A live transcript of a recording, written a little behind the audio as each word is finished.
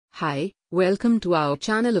Hi, welcome to our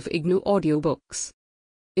channel of IGNOU Audiobooks.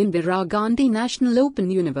 Indira Gandhi National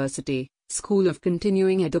Open University, School of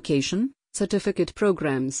Continuing Education, Certificate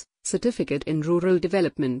Programs, Certificate in Rural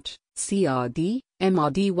Development, CRD,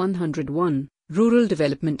 MRD-101, Rural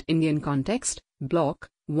Development Indian Context,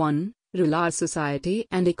 Block-1, Rural Society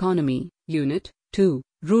and Economy, Unit-2,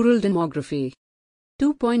 Rural Demography.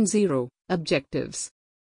 2.0, Objectives.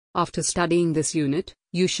 After studying this unit,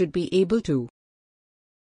 you should be able to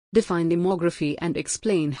define demography and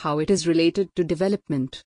explain how it is related to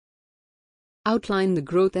development. Outline the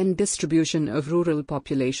growth and distribution of rural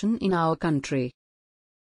population in our country.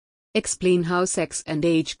 Explain how sex and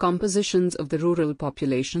age compositions of the rural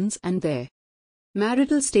populations and their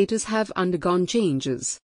marital status have undergone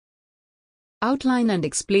changes. Outline and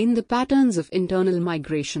explain the patterns of internal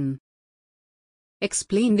migration.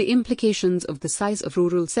 Explain the implications of the size of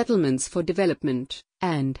rural settlements for development,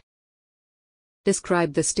 and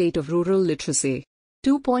describe the state of rural literacy.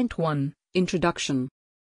 2.1 Introduction.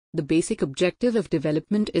 The basic objective of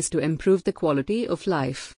development is to improve the quality of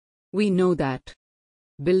life. We know that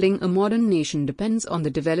building a modern nation depends on the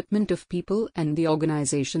development of people and the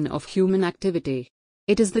organization of human activity.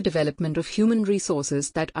 It is the development of human resources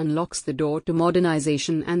that unlocks the door to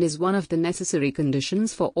modernization and is one of the necessary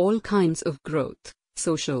conditions for all kinds of growth,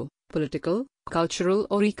 social, political, cultural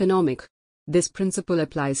or economic. This principle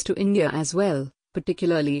applies to India as well,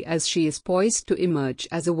 particularly as she is poised to emerge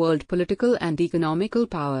as a world political and economical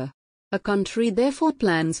power. A country therefore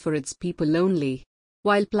plans for its people only,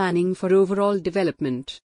 while planning for overall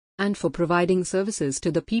development, and for providing services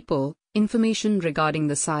to the people. Information regarding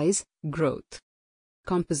the size, growth,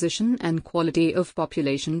 composition and quality of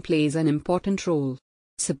population plays an important role.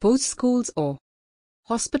 Suppose schools or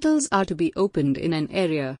hospitals are to be opened in an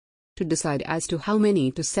area. To decide as to how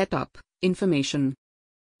many to set up, information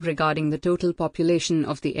regarding the total population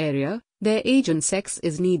of the area, their age and sex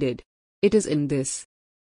is needed. It is in this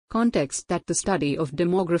context that the study of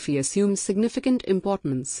demography assumes significant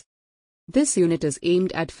importance. This unit is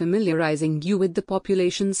aimed at familiarizing you with the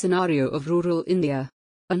population scenario of rural India.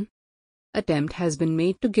 An attempt has been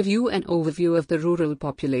made to give you an overview of the rural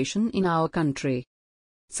population in our country,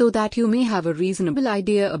 so that you may have a reasonable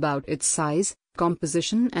idea about its size,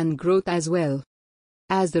 composition and growth as well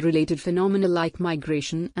as the related phenomena like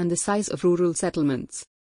migration and the size of rural settlements.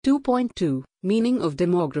 2.2 Meaning of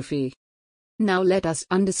demography. Now let us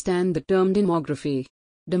understand the term demography.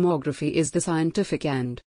 Demography is the scientific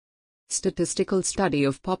and statistical study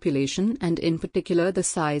of population and in particular the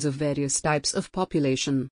size of various types of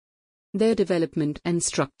population, their development and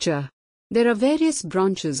structure. There are various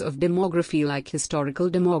branches of demography like historical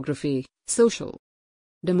demography, social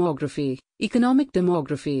demography, economic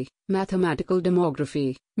demography, mathematical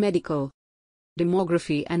demography, medical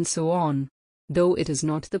demography and so on. Though it is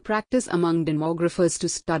not the practice among demographers to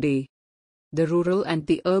study the rural and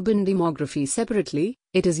the urban demography separately,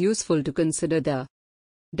 it is useful to consider the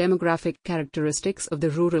demographic characteristics of the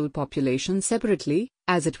rural population separately,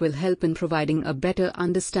 as it will help in providing a better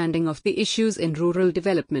understanding of the issues in rural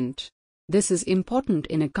development. This is important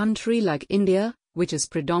in a country like India, which is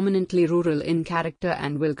predominantly rural in character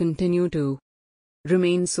and will continue to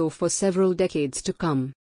remain so for several decades to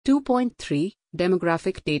come. 2.3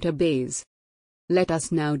 Demographic Database. Let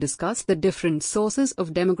us now discuss the different sources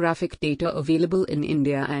of demographic data available in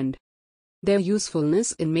India and their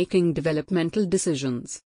usefulness in making developmental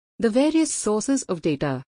decisions. The various sources of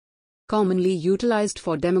data commonly utilized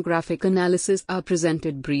for demographic analysis are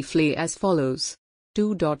presented briefly as follows.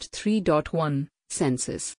 2.3.1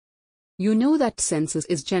 Census. You know that census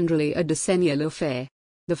is generally a decennial affair.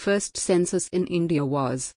 The first census in India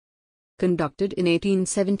was conducted in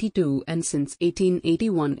 1872 and since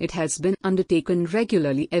 1881 it has been undertaken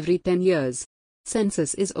regularly every 10 years.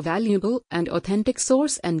 Census is a valuable and authentic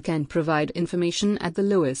source and can provide information at the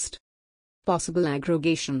lowest possible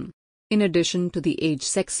aggregation. In addition to the age,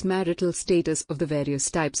 sex, marital status of the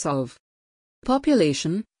various types of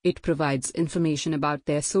population, it provides information about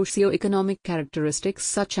their socio-economic characteristics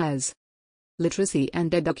such as literacy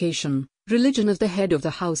and education, religion of the head of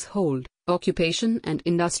the household, occupation and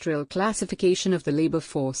industrial classification of the labor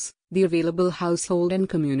force, the available household and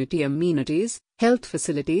community amenities, health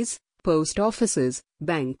facilities, post offices,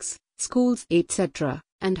 banks, schools, etc.,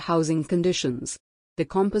 and housing conditions. The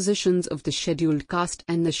compositions of the scheduled caste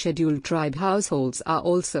and the scheduled tribe households are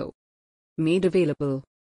also made available.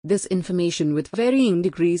 This information with varying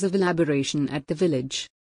degrees of elaboration at the village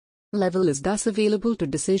level is thus available to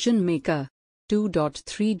decision maker.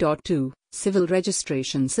 2.3.2 Civil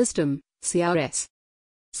Registration System, CRS.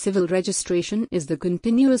 Civil registration is the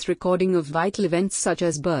continuous recording of vital events such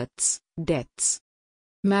as births, deaths,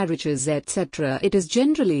 marriages, etc. It is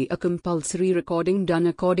generally a compulsory recording done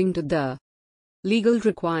according to the legal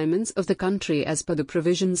requirements of the country as per the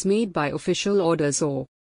provisions made by official orders or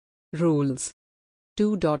rules.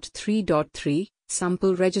 2.3.3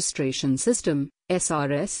 Sample Registration System,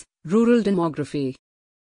 SRS, Rural Demography.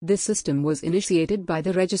 This system was initiated by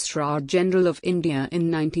the Registrar General of India in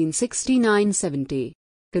 1969-70.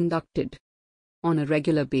 Conducted on a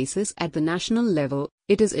regular basis at the national level,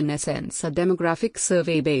 it is in essence a demographic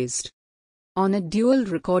survey based on a dual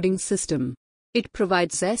recording system. It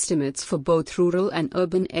provides estimates for both rural and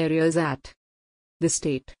urban areas at the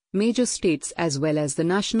state, major states as well as the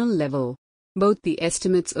national level. Both the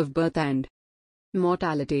estimates of birth and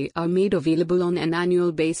mortality are made available on an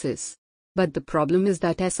annual basis. But the problem is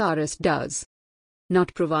that SRS does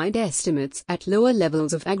not provide estimates at lower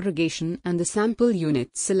levels of aggregation, and the sample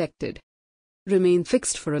units selected remain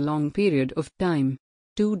fixed for a long period of time.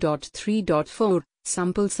 2.3.4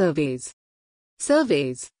 Sample Surveys.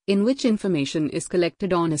 Surveys, in which information is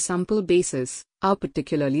collected on a sample basis, are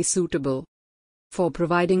particularly suitable for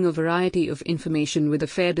providing a variety of information with a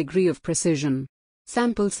fair degree of precision.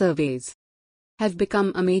 Sample surveys have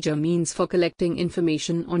become a major means for collecting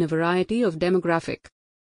information on a variety of demographic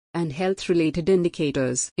and health-related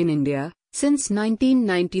indicators. In India, since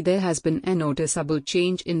 1990 there has been a noticeable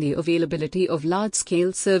change in the availability of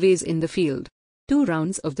large-scale surveys in the field. 2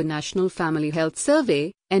 rounds of the National Family Health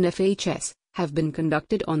Survey, NFHS, have been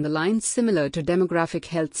conducted on the lines similar to demographic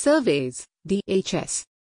health surveys, DHS.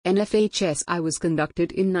 NFHS-I was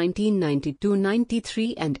conducted in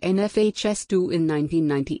 1992-93 and NFHS-2 in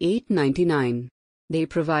 1998-99. They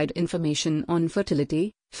provide information on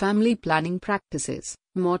fertility, family planning practices,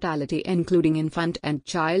 mortality including infant and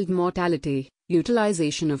child mortality,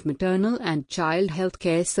 utilization of maternal and child health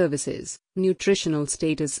care services, nutritional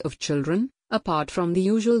status of children, apart from the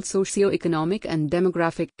usual socio-economic and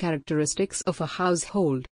demographic characteristics of a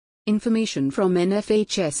household. Information from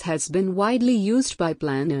NFHS has been widely used by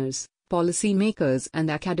planners, policymakers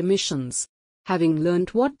and academicians. Having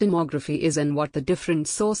learnt what demography is and what the different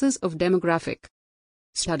sources of demographic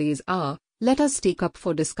studies are, let us take up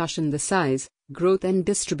for discussion the size, growth and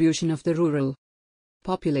distribution of the rural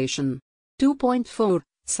population. 2.4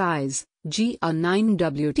 Size,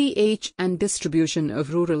 GR9WTH and distribution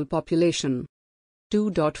of rural population.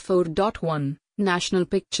 2.4.1 National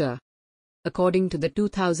picture. According to the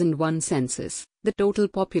 2001 census, the total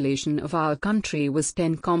population of our country was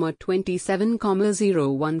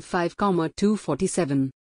 10,27,015,247.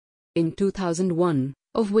 In 2001,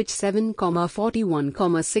 of which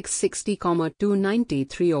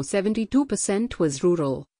 7,41,660,293 or 72% was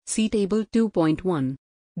rural, see Table 2.1.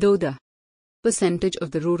 Though the percentage of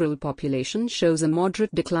the rural population shows a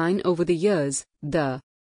moderate decline over the years, the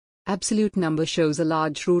absolute number shows a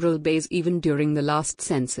large rural base even during the last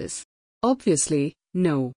census. Obviously,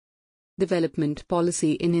 no development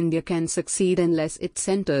policy in India can succeed unless it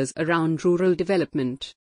centers around rural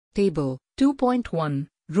development. Table 2.1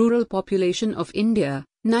 Rural population of India,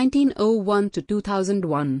 1901 to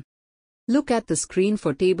 2001. Look at the screen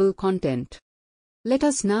for table content. Let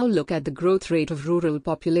us now look at the growth rate of rural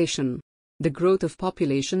population. The growth of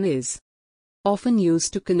population is often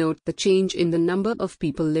used to connote the change in the number of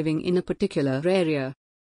people living in a particular area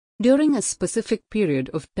during a specific period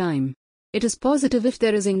of time. It is positive if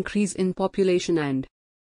there is increase in population and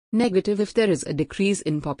negative if there is a decrease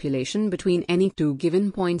in population between any two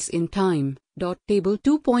given points in time. Table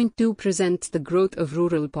 2.2 presents the growth of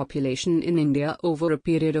rural population in India over a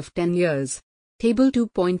period of 10 years. Table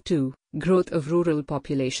 2.2 Growth of rural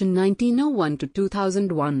population 1901 to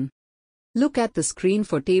 2001. Look at the screen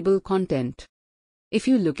for table content. If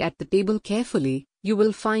you look at the table carefully, you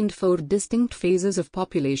will find 4 distinct phases of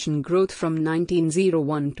population growth from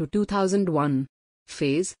 1901 to 2001.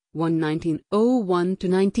 Phase 1 1901 to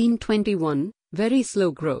 1921, very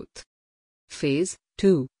slow growth. Phase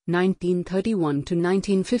 2 1931 to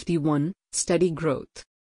 1951, steady growth.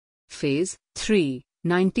 Phase 3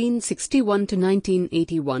 1961 to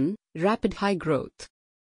 1981, rapid high growth.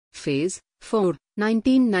 Phase 4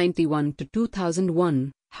 1991 to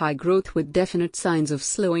 2001, high growth with definite signs of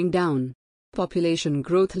slowing down. Population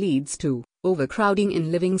growth leads to overcrowding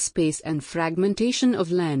in living space and fragmentation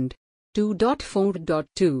of land.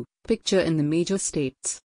 2.4.2 Picture in the major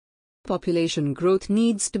states. Population growth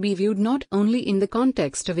needs to be viewed not only in the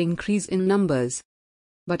context of increase in numbers,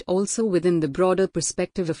 but also within the broader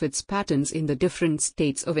perspective of its patterns in the different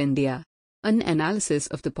states of India. An analysis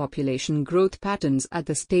of the population growth patterns at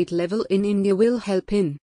the state level in India will help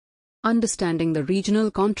in understanding the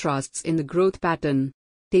regional contrasts in the growth pattern.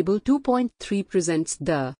 Table 2.3 presents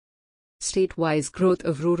the State-wise growth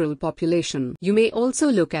of rural population. You may also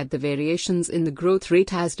look at the variations in the growth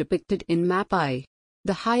rate as depicted in Map I.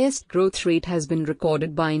 The highest growth rate has been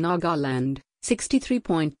recorded by Nagaland,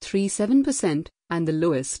 63.37%, and the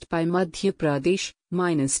lowest by Madhya Pradesh,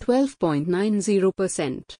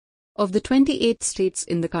 -12.90%. Of the 28 states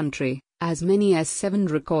in the country, as many as 7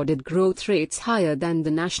 recorded growth rates higher than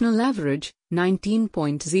the national average,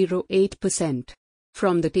 19.08%.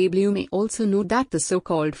 From the table you may also note that the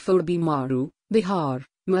so-called 4 Bimaru, Bihar,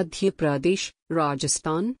 Madhya Pradesh,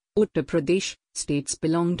 Rajasthan, Uttar Pradesh, states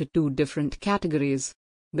belong to 2 different categories.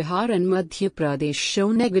 Bihar and Madhya Pradesh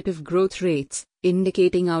show negative growth rates,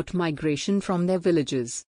 indicating out-migration from their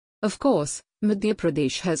villages. Of course, Madhya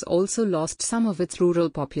Pradesh has also lost some of its rural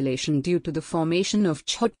population due to the formation of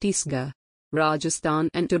Chhattisgarh. Rajasthan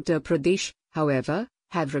and Uttar Pradesh, however,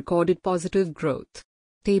 have recorded positive growth.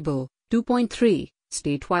 Table 2.3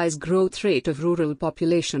 State-wise growth rate of rural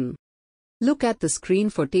population. Look at the screen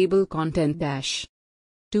for table content.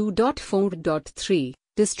 2.4.3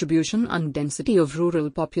 Distribution and density of rural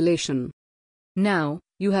population. Now,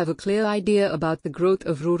 you have a clear idea about the growth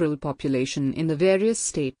of rural population in the various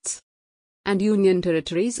states and union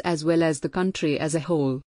territories as well as the country as a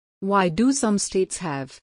whole. Why do some states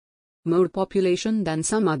have more population than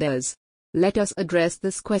some others? Let us address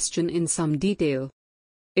this question in some detail.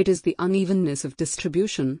 It is the unevenness of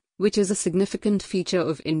distribution, which is a significant feature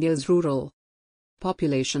of India's rural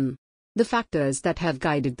population. The factors that have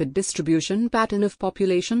guided the distribution pattern of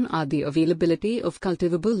population are the availability of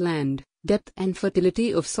cultivable land, depth and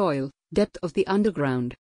fertility of soil, depth of the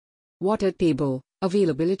underground water table,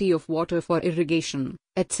 availability of water for irrigation,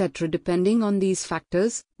 etc. Depending on these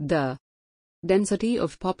factors, the density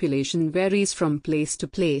of population varies from place to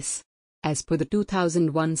place. As per the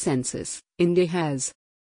 2001 census, India has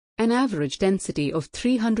an average density of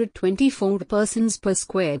 324 persons per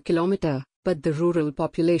square kilometer, but the rural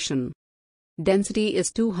population density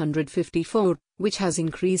is 254, which has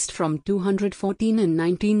increased from 214 in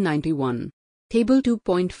 1991. Table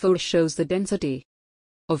 2.4 shows the density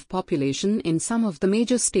of population in some of the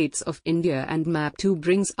major states of India, and Map 2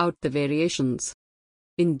 brings out the variations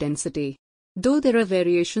in density. Though there are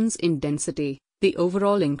variations in density, the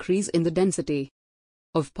overall increase in the density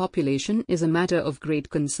of population is a matter of great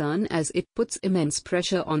concern as it puts immense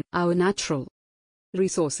pressure on our natural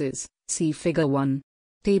resources. See Figure 1.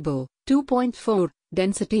 Table 2.4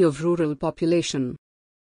 Density of rural population.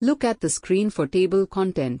 Look at the screen for table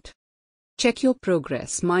content. Check your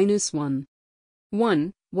progress. -1.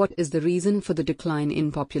 1. What is the reason for the decline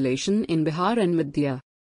in population in Bihar and Madhya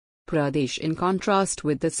Pradesh in contrast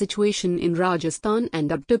with the situation in Rajasthan and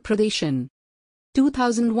Uttar Pradesh in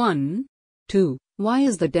 2001? 2. Why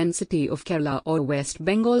is the density of Kerala or West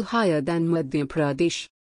Bengal higher than Madhya Pradesh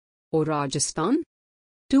or Rajasthan?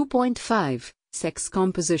 2.5 Sex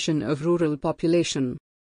composition of rural population.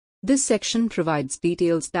 This section provides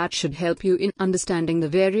details that should help you in understanding the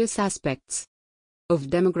various aspects of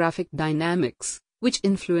demographic dynamics, which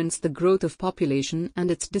influence the growth of population and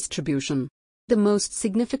its distribution. The most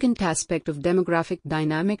significant aspect of demographic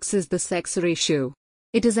dynamics is the sex ratio.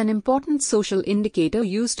 It is an important social indicator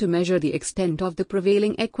used to measure the extent of the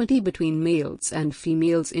prevailing equity between males and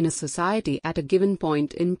females in a society at a given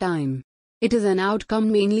point in time. It is an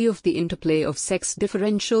outcome mainly of the interplay of sex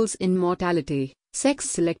differentials in mortality,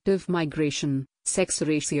 sex-selective migration, sex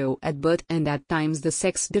ratio at birth, and at times the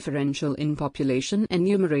sex differential in population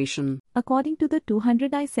enumeration. According to the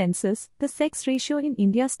 200I census, the sex ratio in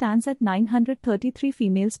India stands at 933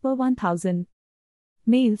 females per 1,000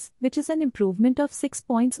 males, which is an improvement of 6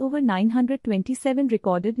 points over 927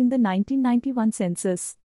 recorded in the 1991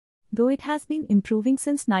 census. Though it has been improving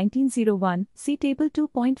since 1901, see Table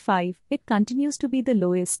 2.5, it continues to be the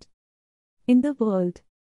lowest in the world.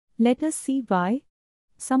 Let us see why.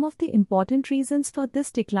 Some of the important reasons for this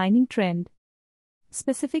declining trend,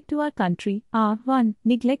 specific to our country, are 1.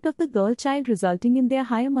 Neglect of the girl child resulting in their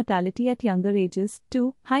higher mortality at younger ages,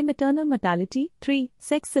 2. High maternal mortality, 3.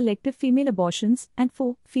 Sex-selective female abortions, and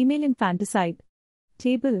 4. Female infanticide.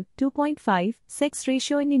 Table 2.5 Sex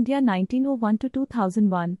ratio in India 1901 to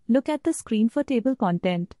 2001. Look at the screen for table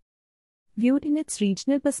content. Viewed in its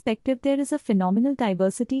regional perspective, there is a phenomenal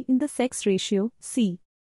diversity in the sex ratio. See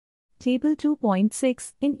Table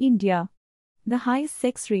 2.6 in India. The highest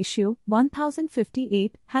sex ratio,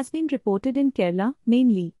 1058, has been reported in Kerala,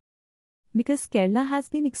 mainly because Kerala has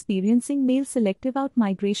been experiencing male selective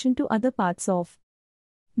out-migration to other parts of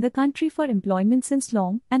the country for employment since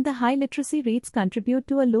long, and the high literacy rates contribute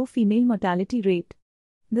to a low female mortality rate.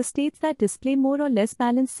 The states that display more or less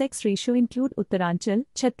balanced sex ratio include Uttaranchal,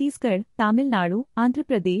 Chhattisgarh, Tamil Nadu, Andhra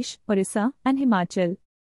Pradesh, Orissa, and Himachal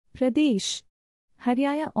Pradesh.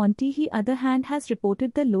 Haryana, on the other hand, has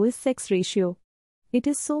reported the lowest sex ratio. It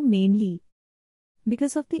is so mainly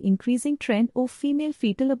because of the increasing trend of female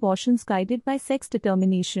fetal abortions guided by sex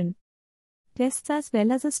determination tests, as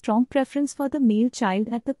well as a strong preference for the male child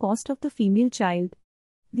at the cost of the female child.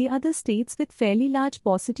 The other states with fairly large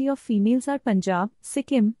paucity of females are Punjab,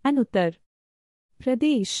 Sikkim, and Uttar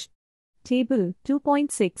Pradesh. Table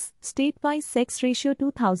 2.6 State-wise sex ratio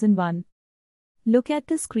 2001. Look at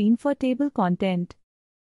the screen for table content.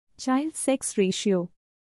 Child sex ratio.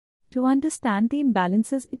 To understand the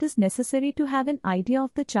imbalances, it is necessary to have an idea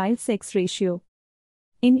of the child sex ratio.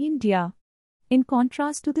 In India, in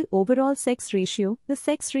contrast to the overall sex ratio, the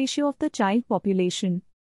sex ratio of the child population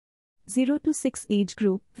 0 to 6 age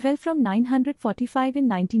group fell from 945 in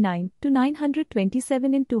 99 to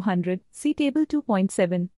 927 in 200. See Table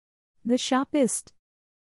 2.7. The sharpest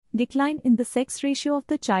decline in the sex ratio of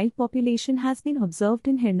the child population has been observed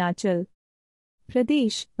in Himachal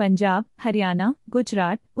Pradesh, Punjab, Haryana,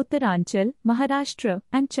 Gujarat, Uttaranchal, Maharashtra,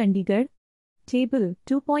 and Chandigarh. Table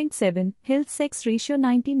 2.7 Health sex ratio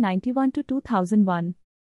 1991 to 2001.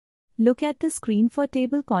 Look at the screen for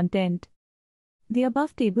table content. The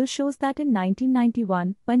above table shows that in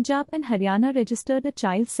 1991, Punjab and Haryana registered a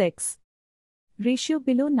child sex ratio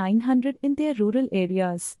below 900 in their rural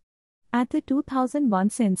areas. At the 2001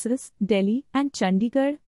 census, Delhi and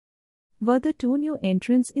Chandigarh were the two new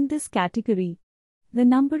entrants in this category. The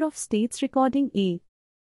number of states recording a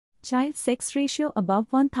child sex ratio above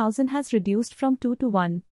 1000 has reduced from 2 to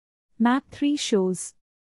 1. Map 3 shows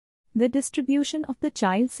the distribution of the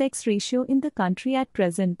child sex ratio in the country at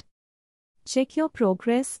present. Check your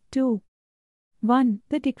progress. 2. 1.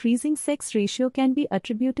 The decreasing sex ratio can be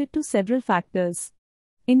attributed to several factors.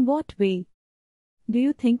 In what way? Do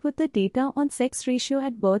you think would the data on sex ratio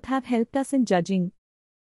at birth have helped us in judging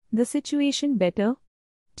the situation better?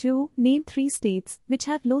 2. Name 3 states which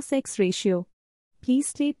have low sex ratio. Please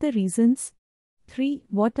state the reasons. 3.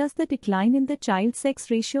 What does the decline in the child sex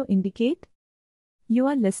ratio indicate? You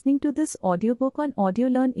are listening to this audiobook on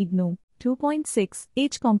AudioLearn IGNOU. 2.6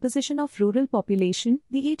 Age composition of rural population.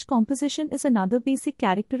 The age composition is another basic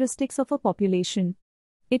characteristics of a population.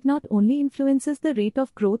 It not only influences the rate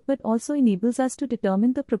of growth but also enables us to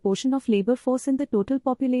determine the proportion of labor force in the total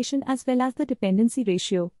population as well as the dependency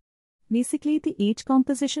ratio. Basically, the age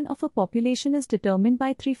composition of a population is determined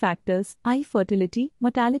by 3 factors, i.e. fertility,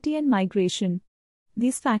 mortality and migration.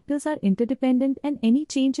 These factors are interdependent and any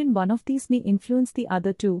change in one of these may influence the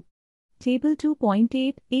other 2. Table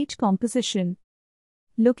 2.8 Age composition.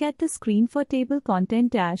 Look at the screen for table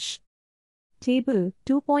content dash. Table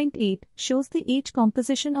 2.8 shows the age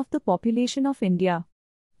composition of the population of India.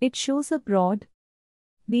 It shows a broad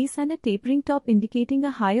base and a tapering top indicating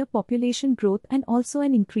a higher population growth and also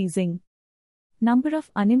an increasing number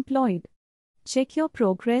of unemployed. Check your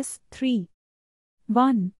progress. 3.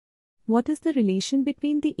 1. What is the relation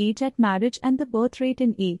between the age at marriage and the birth rate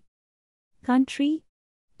in a country?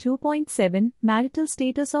 2.7 Marital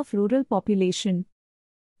status of rural population.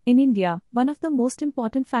 In India, one of the most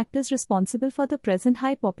important factors responsible for the present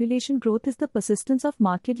high population growth is the persistence of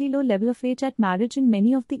markedly low level of age at marriage in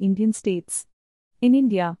many of the Indian states. In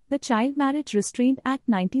India, the Child Marriage Restraint Act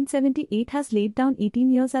 1978 has laid down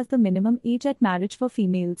 18 years as the minimum age at marriage for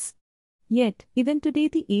females. Yet, even today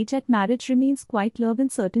the age at marriage remains quite low, in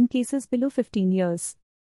certain cases below 15 years.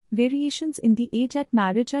 Variations in the age at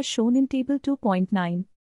marriage are shown in Table 2.9.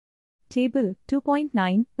 Table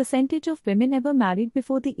 2.9 Percentage of women ever married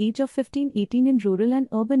before the age of 15-18 in rural and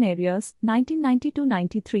urban areas,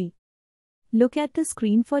 1990-93. Look at the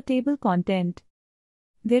screen for table content.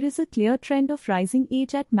 There is a clear trend of rising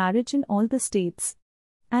age at marriage in all the states.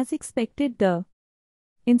 As expected, the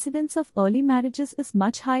incidence of early marriages is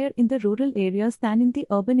much higher in the rural areas than in the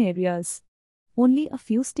urban areas. Only a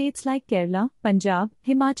few states like Kerala, Punjab,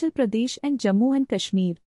 Himachal Pradesh and Jammu and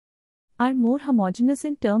Kashmir are more homogeneous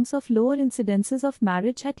in terms of lower incidences of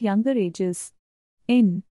marriage at younger ages.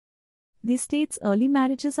 In these states, early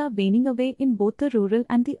marriages are waning away in both the rural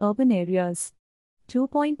and the urban areas.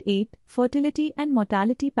 2.8 Fertility and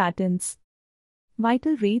mortality patterns.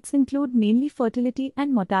 Vital rates include mainly fertility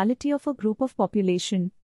and mortality of a group of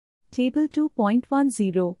population. Table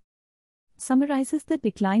 2.10 summarizes the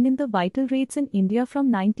decline in the vital rates in India from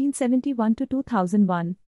 1971 to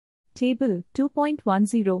 2001. Table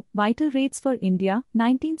 2.10 Vital rates for India,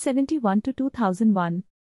 1971 to 2001.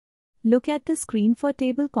 Look at the screen for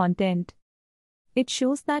table content. It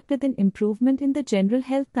shows that with an improvement in the general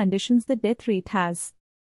health conditions, the death rate has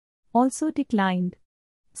also declined.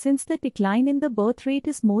 Since the decline in the birth rate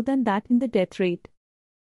is more than that in the death rate,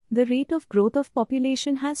 the rate of growth of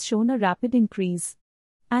population has shown a rapid increase.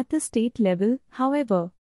 At the state level,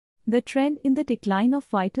 however, the trend in the decline of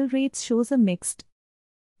vital rates shows a mixed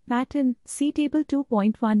pattern. See Table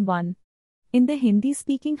 2.11. In the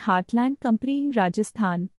Hindi-speaking heartland comprising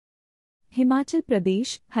Rajasthan, Himachal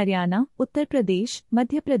Pradesh, Haryana, Uttar Pradesh,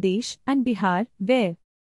 Madhya Pradesh, and Bihar, where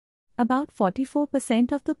about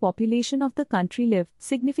 44% of the population of the country live,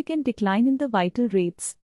 significant decline in the vital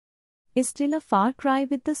rates is still a far cry,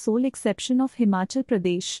 with the sole exception of Himachal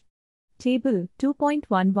Pradesh. Table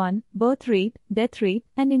 2.11 Birth rate, death rate,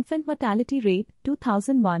 and infant mortality rate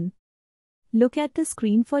 2001. Look at the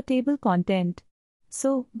screen for table content.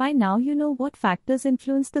 So, by now you know what factors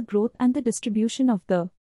influence the growth and the distribution of the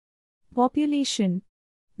population.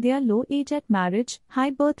 They are low age at marriage, high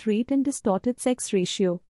birth rate, and distorted sex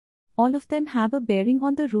ratio. All of them have a bearing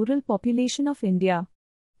on the rural population of India.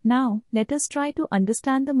 Now, let us try to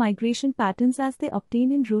understand the migration patterns as they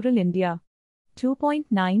obtain in rural India.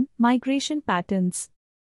 2.9 Migration patterns.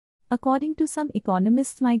 According to some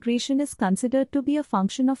economists, migration is considered to be a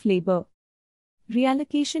function of labor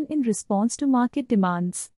reallocation in response to market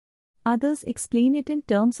demands. Others explain it in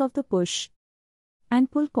terms of the push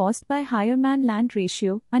and pull caused by higher man-land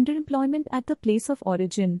ratio, underemployment at the place of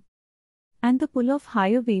origin, and the pull of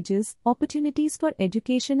higher wages, opportunities for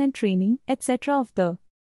education and training, etc. of the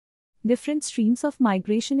different streams of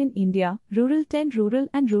migration in India. Rural 10 Rural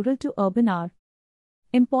and rural to urban are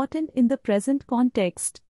important in the present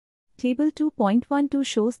context. Table 2.12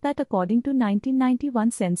 shows that according to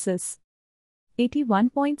 1991 census,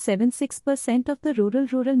 81.76% of the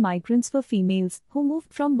rural migrants were females, who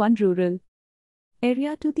moved from one rural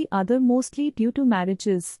area to the other mostly due to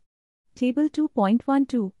marriages. Table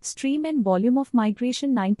 2.12 Stream and volume of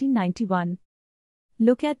migration 1991.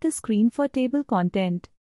 Look at the screen for table content.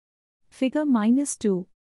 Figure -2.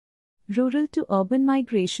 Rural to urban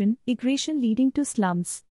migration leading to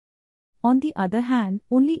slums. On the other hand,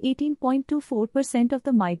 only 18.24% of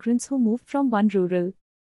the migrants who moved from one rural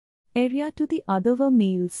area to the other were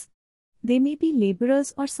males. They may be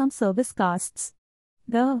laborers or some service castes.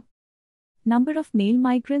 The number of male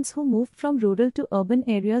migrants who moved from rural to urban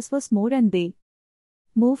areas was more, and they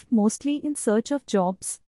moved mostly in search of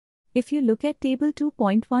jobs. If you look at Table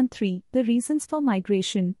 2.13, the reasons for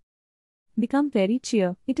migration become very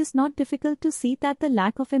clear. It is not difficult to see that the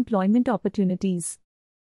lack of employment opportunities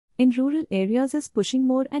in rural areas is pushing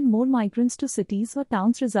more and more migrants to cities or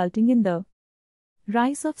towns, resulting in the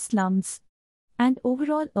rise of slums and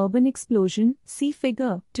overall urban explosion. See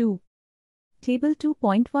Figure 2. Table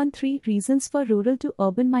 2.13 Reasons for rural to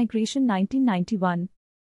urban migration 1991.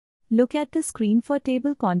 Look at the screen for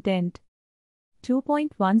table content.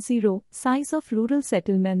 2.10 Size of rural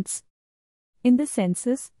settlements. In the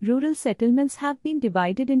census, rural settlements have been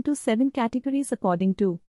divided into 7 categories according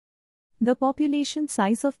to the population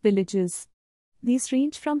size of villages. These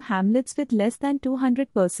range from hamlets with less than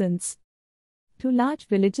 200 persons to large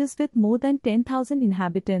villages with more than 10,000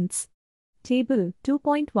 inhabitants. Table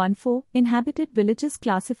 2.14 Inhabited villages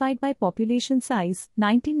classified by population size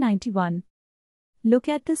 1991. Look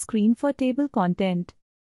at the screen for table content.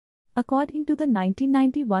 According to the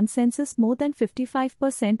 1991 census, more than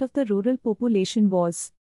 55% of the rural population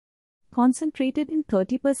was concentrated in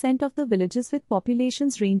 30% of the villages, with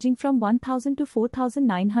populations ranging from 1,000 to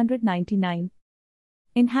 4,999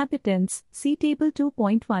 inhabitants. See Table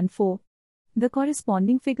 2.14. The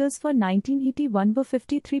corresponding figures for 1981 were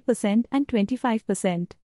 53% and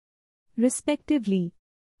 25%, respectively.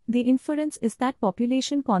 The inference is that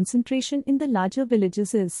population concentration in the larger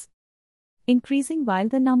villages is increasing, while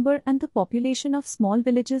the number and the population of small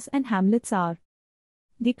villages and hamlets are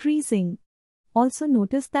decreasing. Also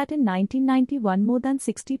notice that in 1991 more than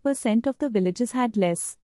 60% of the villages had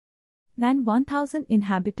less than 1,000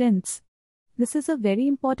 inhabitants. This is a very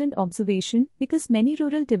important observation because many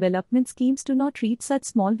rural development schemes do not reach such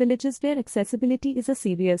small villages where accessibility is a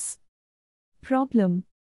serious problem.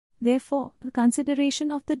 Therefore, the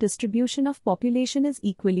consideration of the distribution of population is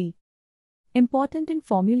equally important in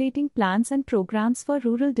formulating plans and programs for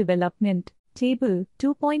rural development. Table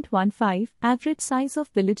 2.15 Average size of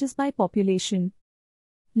villages by population.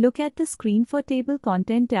 Look at the screen for table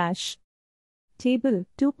content dash. Table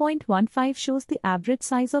 2.15 shows the average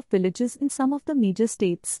size of villages in some of the major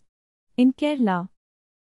states. In Kerala,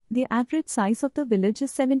 the average size of the village is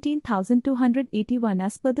 17,281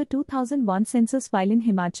 as per the 2001 census, while in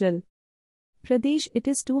Himachal Pradesh it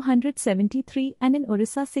is 273 and in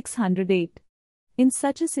Orissa 608. In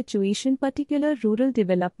such a situation, particular rural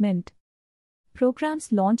development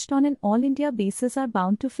programs launched on an all-India basis are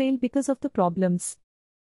bound to fail because of the problems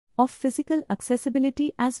of physical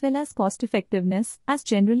accessibility as well as cost-effectiveness, as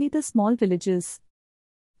generally the small villages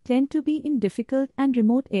tend to be in difficult and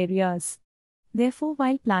remote areas. Therefore,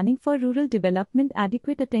 while planning for rural development,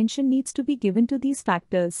 adequate attention needs to be given to these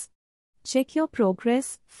factors. Check your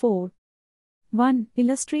progress. 4. 1.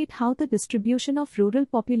 Illustrate how the distribution of rural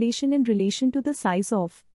population in relation to the size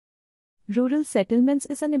of rural settlements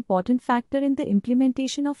is an important factor in the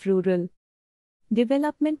implementation of rural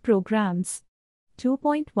development programs.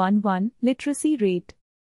 2.11 Literacy rate.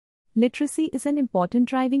 Literacy is an important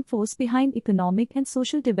driving force behind economic and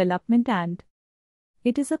social development, and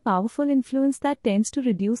it is a powerful influence that tends to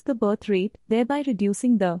reduce the birth rate, thereby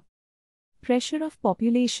reducing the pressure of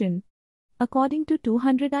population. According to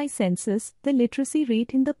 200i census, the literacy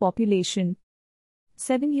rate in the population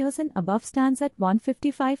 7 years and above stands at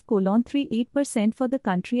 155.38% for the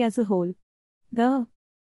country as a whole. The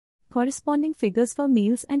corresponding figures for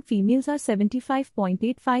males and females are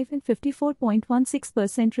 75.85 and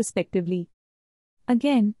 54.16% respectively.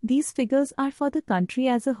 Again, these figures are for the country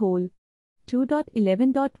as a whole.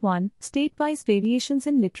 2.11.1 State-wise variations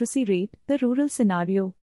in literacy rate, the rural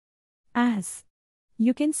scenario. As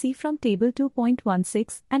you can see from Table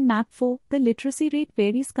 2.16 and Map 4, the literacy rate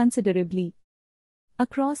varies considerably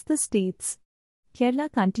across the states. Kerala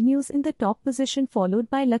continues in the top position, followed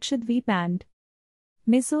by Lakshadweep and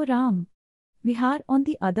Mizoram. Bihar, on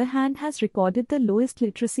the other hand, has recorded the lowest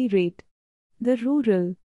literacy rate. The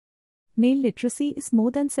rural male literacy is more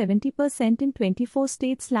than 70% in 24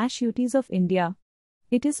 states/UTs of India.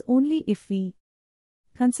 It is only if we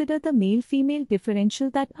consider the male-female differential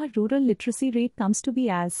that our rural literacy rate comes to be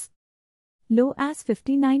as low as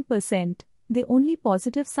 59%. The only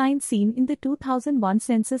positive sign seen in the 2001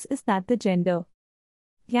 census is that the gender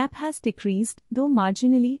gap has decreased, though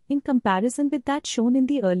marginally, in comparison with that shown in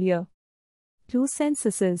the earlier 2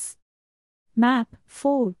 censuses. Map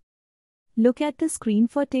 4. Look at the screen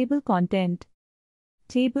for table content.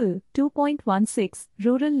 Table 2.16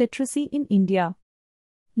 Rural literacy in India.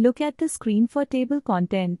 Look at the screen for table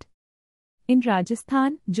content. In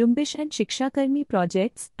Rajasthan, Jumbish and Shiksha Karmi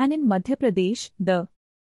projects, and in Madhya Pradesh, the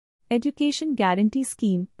Education Guarantee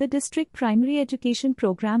Scheme, the District Primary Education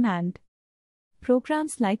Program, and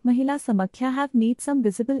programs like Mahila Samakhya have made some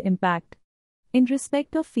visible impact. In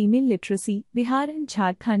respect of female literacy, Bihar and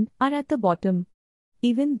Jharkhand are at the bottom.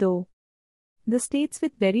 Even though the states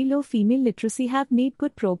with very low female literacy have made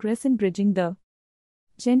good progress in bridging the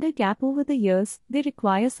gender gap over the years, they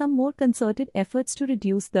require some more concerted efforts to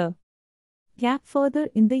reduce the gap further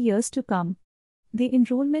in the years to come. The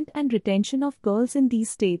enrollment and retention of girls in these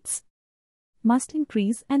states must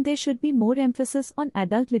increase, and there should be more emphasis on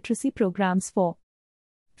adult literacy programs for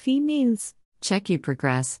females. Check you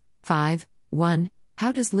progress. 5. 1.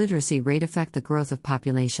 How does literacy rate affect the growth of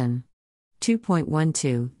population?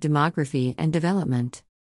 2.12 Demography and development.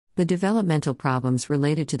 The developmental problems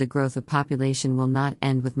related to the growth of population will not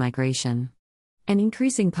end with migration. An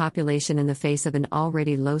increasing population in the face of an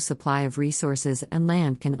already low supply of resources and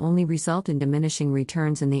land can only result in diminishing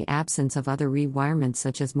returns in the absence of other rewirements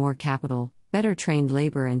such as more capital, better trained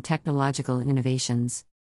labor, and technological innovations.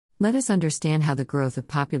 Let us understand how the growth of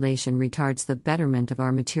population retards the betterment of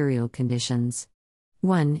our material conditions.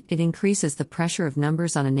 1. It increases the pressure of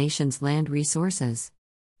numbers on a nation's land resources.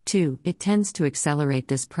 2. It tends to accelerate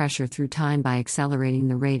this pressure through time by accelerating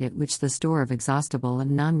the rate at which the store of exhaustible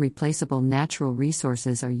and non-replaceable natural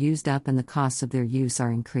resources are used up and the costs of their use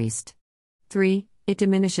are increased. 3. It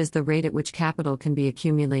diminishes the rate at which capital can be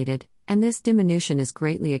accumulated, and this diminution is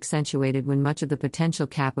greatly accentuated when much of the potential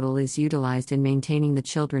capital is utilized in maintaining the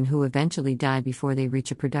children who eventually die before they reach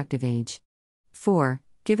a productive age. 4.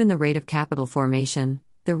 Given the rate of capital formation,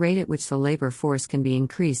 the rate at which the labor force can be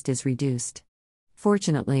increased is reduced.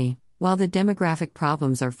 Fortunately, while the demographic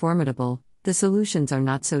problems are formidable, the solutions are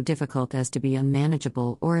not so difficult as to be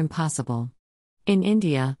unmanageable or impossible. In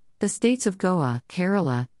India, the states of Goa,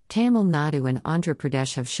 Kerala, Tamil Nadu, and Andhra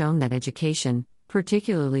Pradesh have shown that education,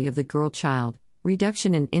 particularly of the girl child,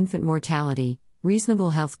 reduction in infant mortality,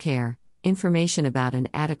 reasonable health care, information about an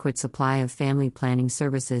adequate supply of family planning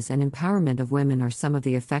services, and empowerment of women are some of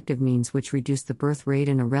the effective means which reduce the birth rate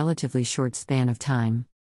in a relatively short span of time.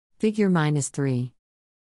 Figure -3.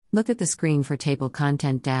 Look at the screen for table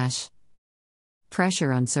content -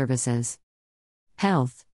 Pressure on services.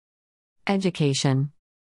 Health. Education.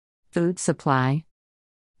 Food supply.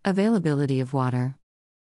 Availability of water.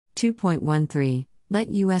 2.13 Let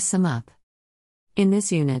us sum up. In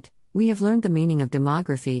this unit, we have learned the meaning of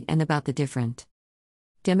demography and about the different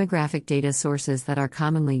demographic data sources that are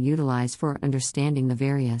commonly utilized for understanding the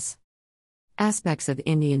various aspects of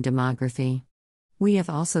Indian demography. We have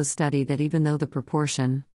also studied that even though the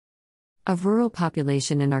proportion Of rural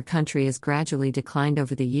population in our country has gradually declined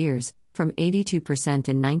over the years, from 82%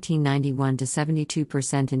 in 1991 to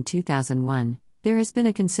 72% in 2001, there has been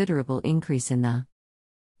a considerable increase in the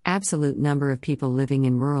absolute number of people living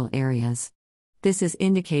in rural areas. This is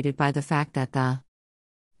indicated by the fact that the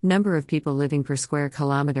number of people living per square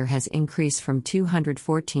kilometer has increased from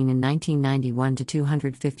 214 in 1991 to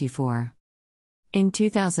 254 in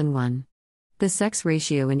 2001. The sex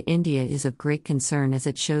ratio in India is of great concern as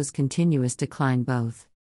it shows continuous decline both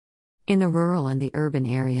in the rural and the urban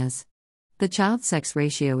areas. The child sex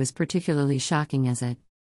ratio is particularly shocking as it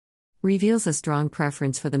reveals a strong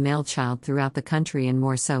preference for the male child throughout the country and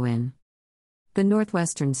more so in the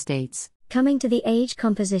northwestern states. Coming to the age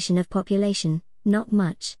composition of population, not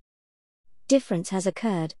much difference has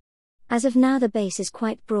occurred. As of now, the base is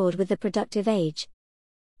quite broad with the productive age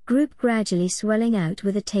group gradually swelling out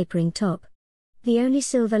with a tapering top. The only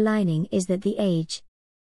silver lining is that the age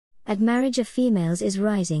at marriage of females is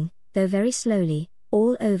rising, though very slowly,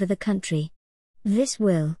 all over the country. This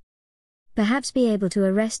will perhaps be able to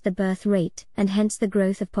arrest the birth rate and hence the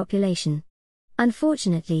growth of population.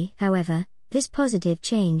 Unfortunately, however, this positive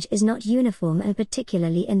change is not uniform, and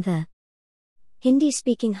particularly in the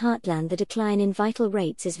Hindi-speaking heartland the decline in vital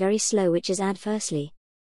rates is very slow, which is adversely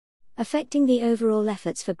affecting the overall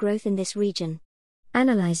efforts for growth in this region.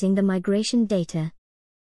 Analyzing the migration data,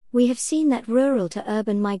 we have seen that rural to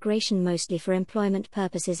urban migration mostly for employment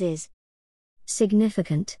purposes is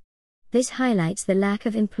significant. This highlights the lack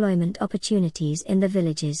of employment opportunities in the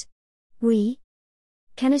villages. We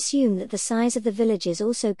can assume that the size of the villages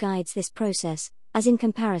also guides this process, as in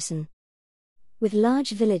comparison with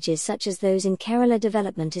large villages such as those in Kerala,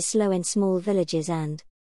 development is slow in small villages and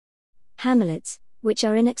hamlets, which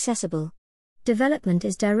are inaccessible. Development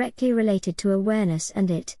is directly related to awareness,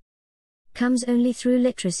 and it comes only through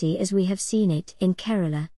literacy, as we have seen it in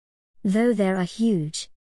Kerala. Though there are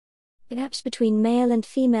huge gaps between male and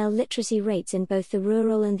female literacy rates in both the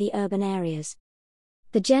rural and the urban areas,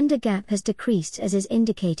 the gender gap has decreased, as is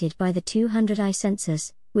indicated by the 200I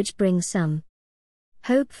census, which brings some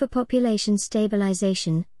hope for population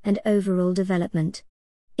stabilization and overall development.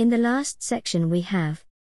 In the last section we have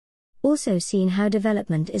also seen how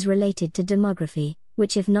development is related to demography,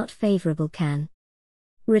 which if not favorable can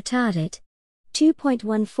retard it. 2.14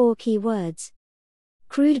 Keywords.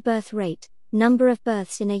 Crude birth rate, number of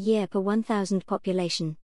births in a year per 1,000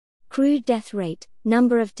 population. Crude death rate,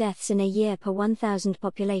 number of deaths in a year per 1,000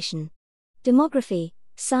 population. Demography,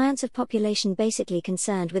 science of population basically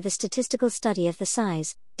concerned with the statistical study of the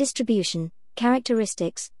size, distribution,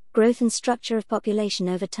 characteristics, growth and structure of population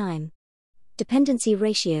over time. Dependency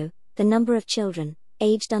ratio, the number of children,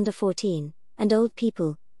 aged under 14, and old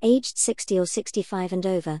people, aged 60 or 65 and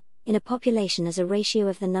over, in a population as a ratio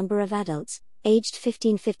of the number of adults, aged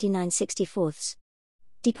 59/64.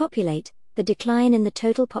 Depopulate, the decline in the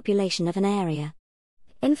total population of an area.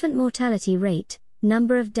 Infant mortality rate,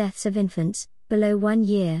 number of deaths of infants, below 1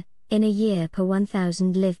 year, in a year per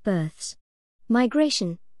 1,000 live births.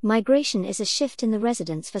 Migration is a shift in the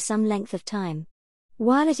residence for some length of time.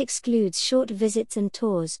 While it excludes short visits and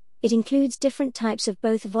tours, it includes different types of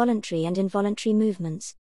both voluntary and involuntary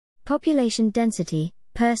movements. Population density,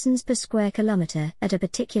 persons per square kilometer at a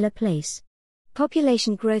particular place.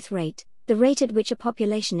 Population growth rate, the rate at which a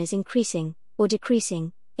population is increasing, or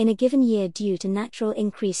decreasing, in a given year due to natural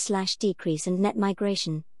increase/decrease and net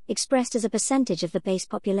migration, expressed as a percentage of the base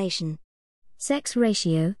population. Sex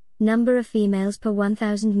ratio, number of females per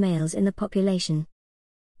 1,000 males in the population.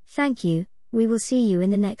 Thank you, we will see you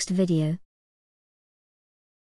in the next video.